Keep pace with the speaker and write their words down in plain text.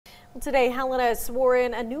Well, today, Helena swore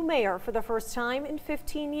in a new mayor for the first time in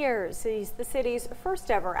 15 years. He's the city's first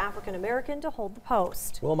ever African-American to hold the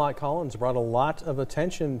post. Wilmot Collins brought a lot of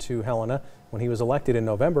attention to Helena when he was elected in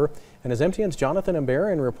November. And as MTN's Jonathan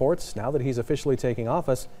Ambarian reports, now that he's officially taking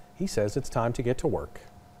office, he says it's time to get to work.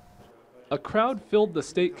 A crowd filled the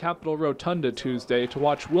state capitol rotunda Tuesday to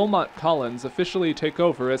watch Wilmot Collins officially take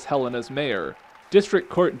over as Helena's mayor. District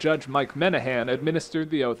Court Judge Mike Menahan administered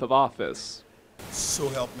the oath of office. So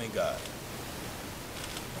help me God.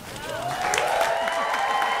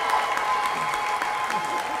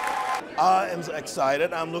 I am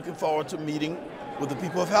excited. I'm looking forward to meeting with the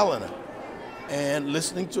people of Helena and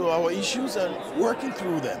listening to our issues and working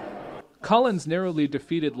through them. Collins narrowly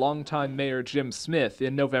defeated longtime Mayor Jim Smith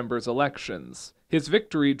in November's elections. His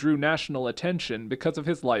victory drew national attention because of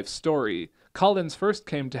his life story. Collins first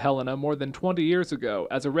came to Helena more than 20 years ago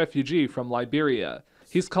as a refugee from Liberia.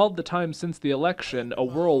 He's called the time since the election a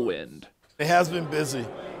whirlwind. It has been busy,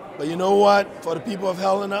 but you know what? For the people of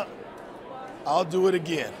Helena, I'll do it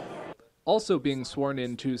again. Also being sworn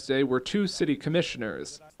in Tuesday were two city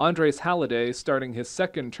commissioners, Andres Halliday starting his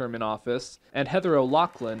second term in office, and Heather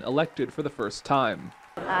O'Loughlin elected for the first time.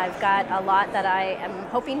 I've got a lot that I am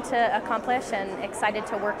hoping to accomplish and excited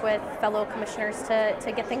to work with fellow commissioners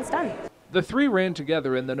to get things done. The three ran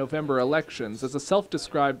together in the November elections as a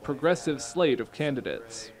self-described progressive slate of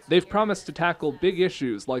candidates. They've promised to tackle big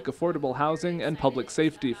issues like affordable housing and public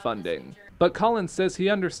safety funding. But Collins says he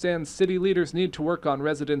understands city leaders need to work on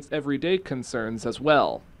residents' everyday concerns as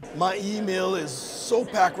well. My email is so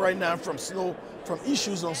packed right now from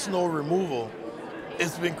issues on snow removal.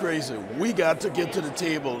 It's been crazy. We got to get to the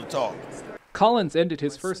table to talk. Collins ended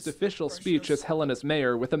his first official speech as Helena's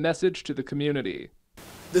mayor with a message to the community.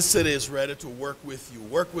 This city is ready to work with you.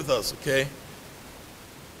 Work with us, okay?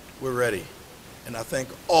 We're ready. And I thank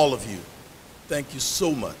all of you. Thank you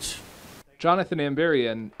so much. Jonathan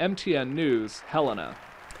Ambarian, MTN News, Helena.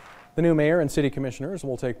 The new mayor and city commissioners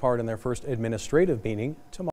will take part in their first administrative meeting tomorrow.